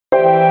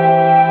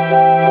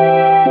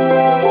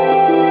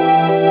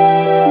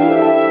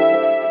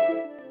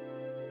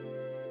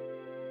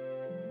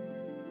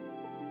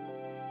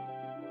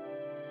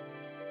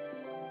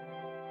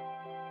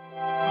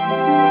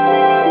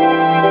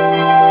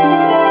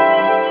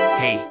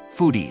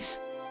foodies.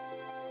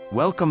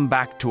 Welcome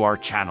back to our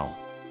channel.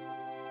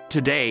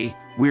 Today,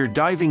 we're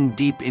diving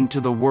deep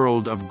into the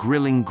world of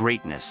grilling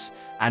greatness,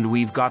 and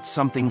we've got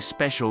something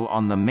special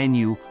on the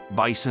menu: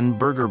 Bison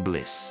Burger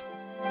Bliss.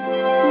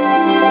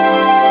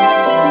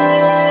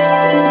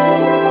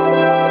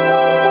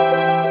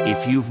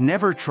 If you've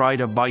never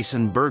tried a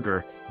bison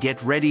burger,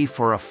 get ready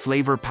for a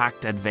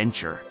flavor-packed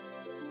adventure.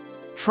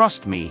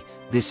 Trust me,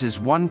 this is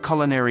one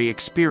culinary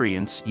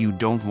experience you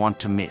don't want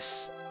to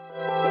miss.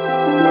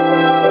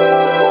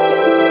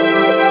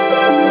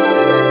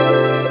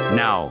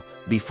 Now,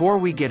 before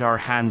we get our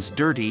hands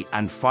dirty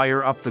and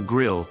fire up the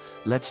grill,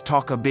 let's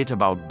talk a bit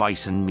about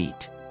bison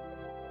meat.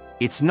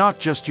 It's not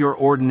just your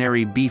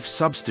ordinary beef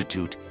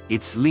substitute.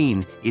 It's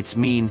lean, it's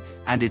mean,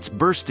 and it's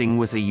bursting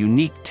with a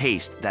unique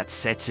taste that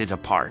sets it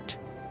apart.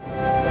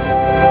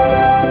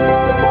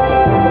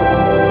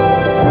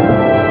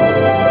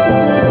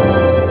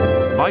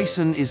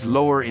 Bison is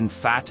lower in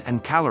fat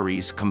and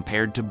calories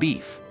compared to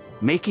beef,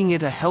 making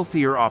it a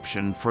healthier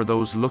option for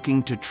those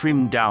looking to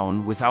trim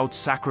down without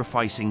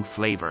sacrificing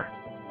flavor.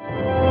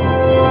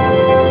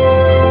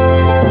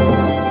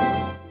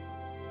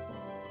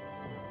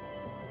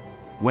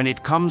 When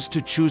it comes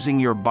to choosing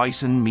your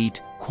bison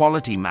meat,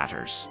 quality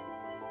matters.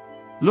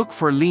 Look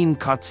for lean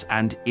cuts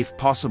and, if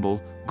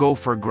possible, go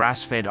for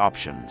grass-fed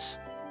options.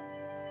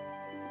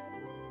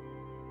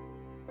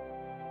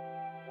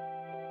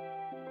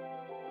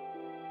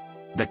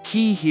 The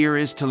key here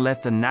is to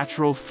let the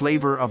natural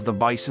flavor of the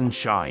bison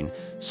shine,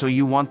 so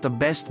you want the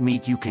best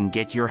meat you can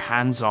get your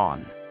hands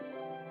on.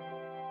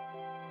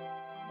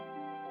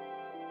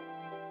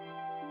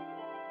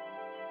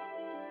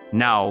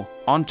 Now,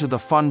 on to the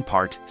fun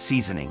part: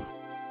 seasoning.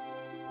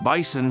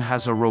 Bison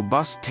has a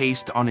robust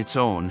taste on its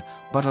own,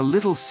 but a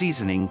little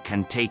seasoning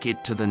can take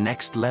it to the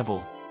next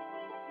level.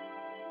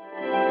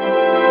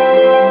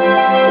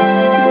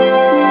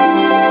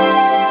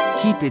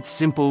 Keep it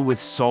simple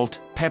with salt,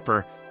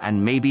 pepper,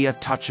 and maybe a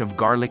touch of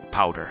garlic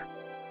powder.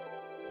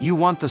 You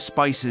want the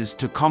spices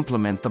to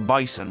complement the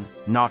bison,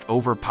 not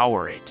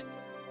overpower it.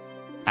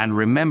 And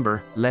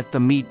remember, let the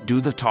meat do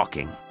the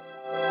talking.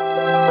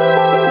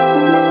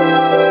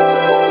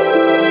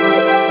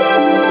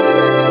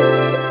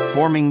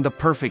 Forming the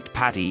perfect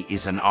patty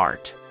is an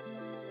art.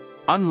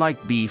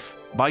 Unlike beef,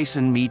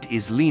 bison meat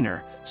is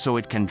leaner, so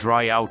it can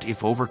dry out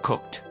if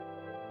overcooked.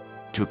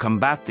 To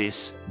combat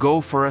this,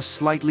 go for a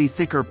slightly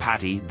thicker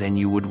patty than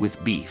you would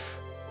with beef.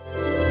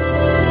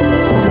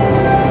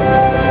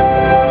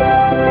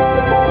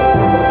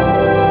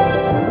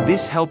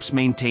 This helps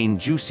maintain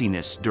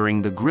juiciness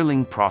during the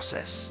grilling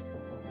process.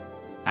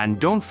 And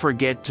don't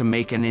forget to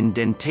make an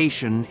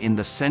indentation in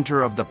the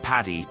center of the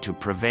patty to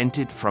prevent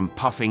it from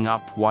puffing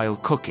up while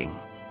cooking.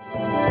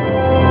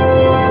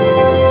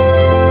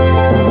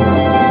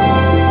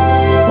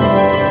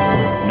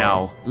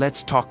 Now,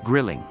 let's talk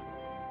grilling.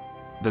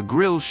 The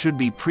grill should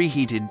be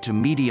preheated to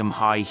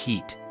medium-high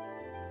heat.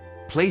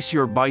 Place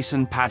your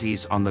bison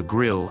patties on the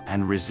grill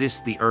and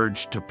resist the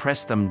urge to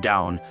press them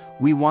down.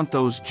 We want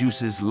those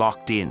juices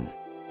locked in.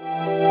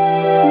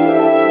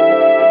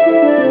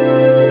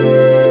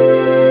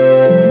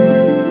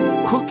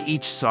 Cook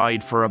each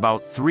side for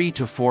about 3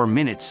 to 4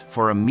 minutes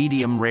for a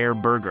medium-rare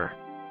burger.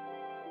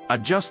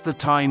 Adjust the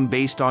time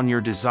based on your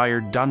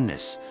desired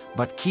doneness,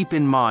 but keep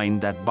in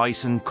mind that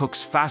bison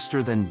cooks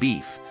faster than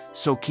beef,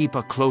 so keep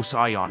a close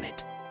eye on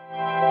it.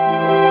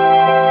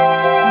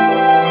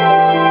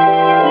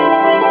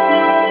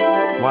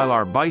 While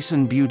our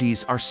bison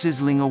beauties are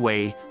sizzling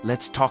away,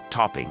 let's talk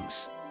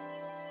toppings.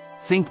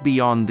 Think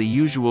beyond the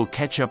usual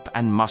ketchup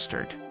and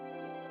mustard.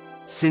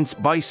 Since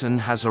bison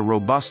has a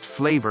robust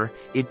flavor,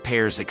 it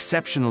pairs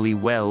exceptionally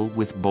well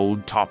with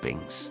bold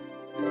toppings.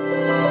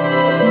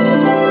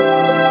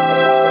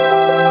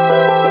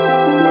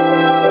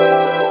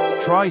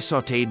 Try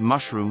sautéed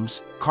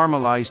mushrooms,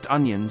 caramelized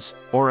onions,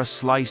 or a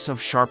slice of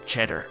sharp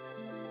cheddar.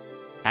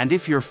 And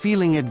if you're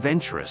feeling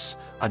adventurous,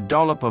 a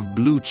dollop of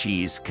blue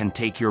cheese can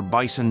take your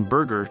bison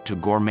burger to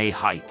gourmet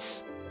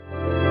heights.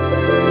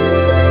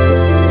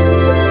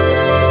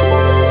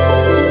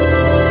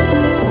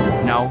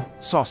 Now,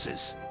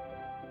 sauces.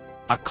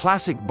 A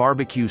classic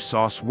barbecue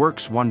sauce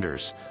works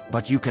wonders,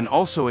 but you can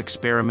also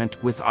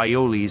experiment with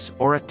aiolis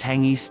or a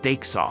tangy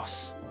steak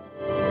sauce.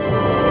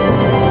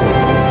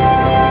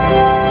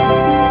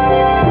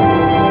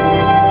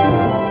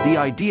 The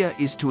idea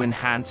is to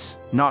enhance,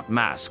 not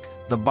mask,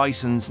 the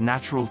bison's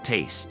natural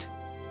taste.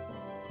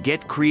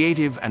 Get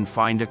creative and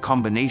find a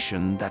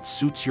combination that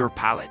suits your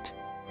palate.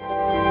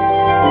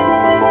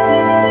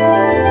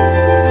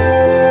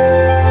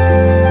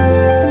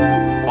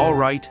 All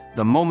right,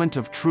 the moment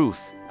of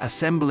truth: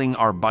 assembling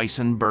our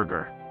bison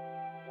burger.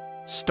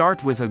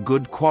 Start with a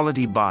good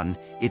quality bun.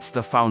 It's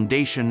the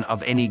foundation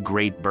of any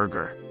great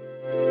burger.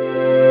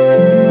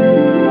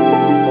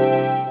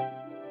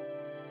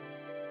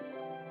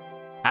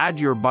 Add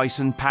your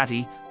bison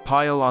patty,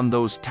 pile on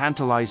those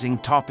tantalizing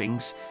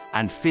toppings,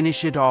 and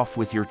finish it off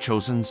with your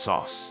chosen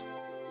sauce.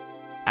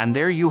 And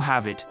there you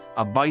have it,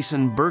 a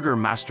bison burger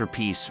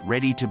masterpiece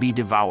ready to be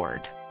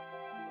devoured.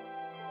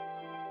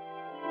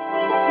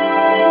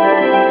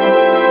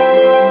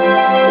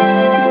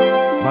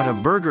 But a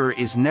burger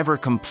is never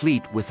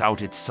complete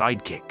without its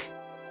sidekick.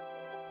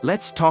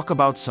 Let's talk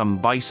about some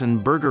Bison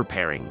Burger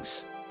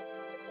pairings.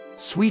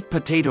 Sweet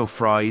potato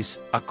fries,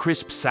 a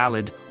crisp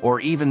salad,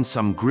 or even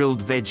some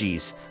grilled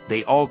veggies,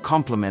 they all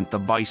complement the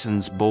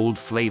Bison's bold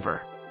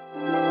flavor.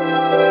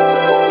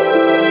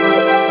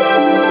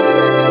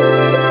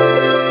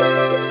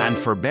 And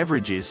for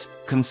beverages,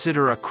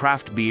 consider a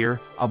craft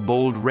beer, a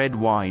bold red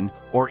wine,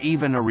 or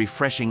even a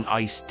refreshing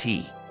iced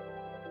tea.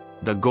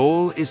 The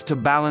goal is to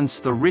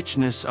balance the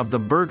richness of the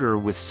burger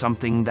with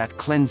something that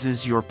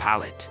cleanses your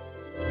palate.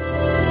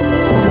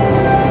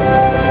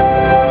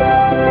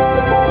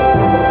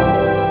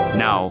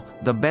 Now,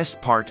 the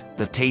best part,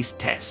 the taste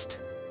test.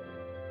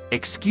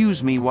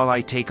 Excuse me while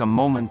I take a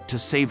moment to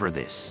savor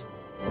this.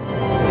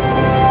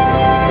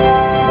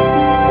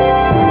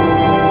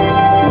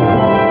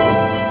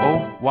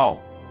 Oh,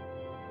 wow!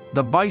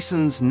 The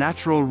Bison's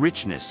natural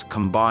richness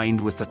combined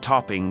with the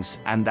toppings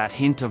and that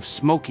hint of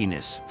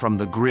smokiness from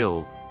the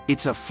grill,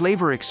 it's a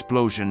flavor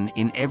explosion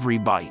in every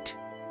bite.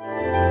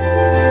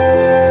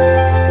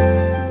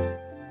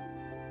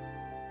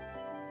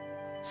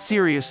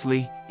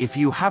 Seriously, if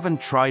you haven't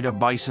tried a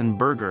Bison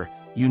Burger,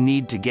 you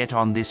need to get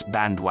on this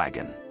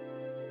bandwagon.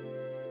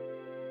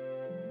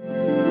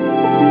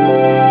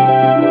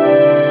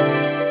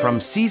 From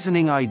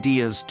seasoning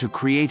ideas to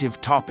creative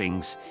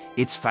toppings,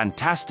 it's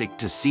fantastic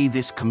to see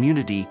this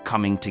community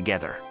coming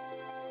together.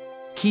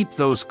 Keep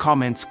those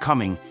comments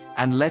coming,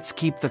 and let's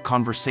keep the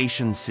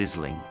conversation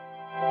sizzling.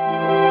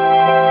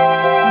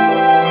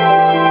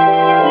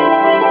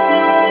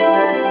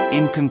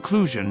 In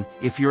conclusion,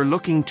 if you're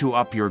looking to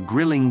up your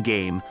grilling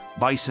game,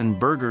 Bison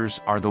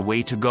Burgers are the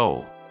way to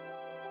go.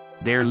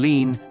 They're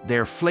lean,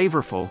 they're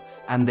flavorful,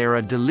 and they're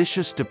a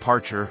delicious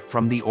departure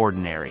from the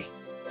ordinary.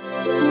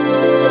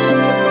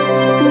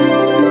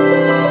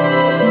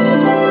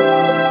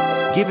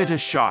 Give it a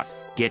shot,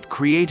 get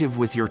creative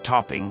with your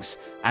toppings,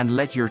 and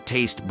let your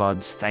taste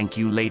buds thank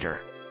you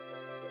later.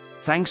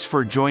 Thanks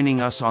for joining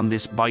us on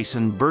this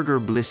Bison Burger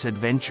Bliss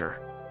adventure.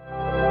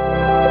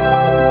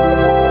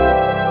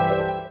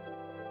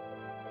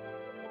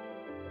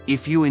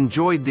 If you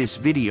enjoyed this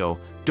video,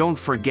 don't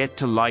forget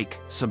to like,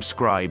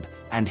 subscribe,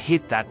 and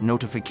hit that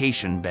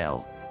notification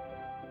bell.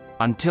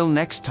 Until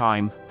next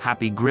time,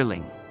 happy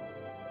grilling!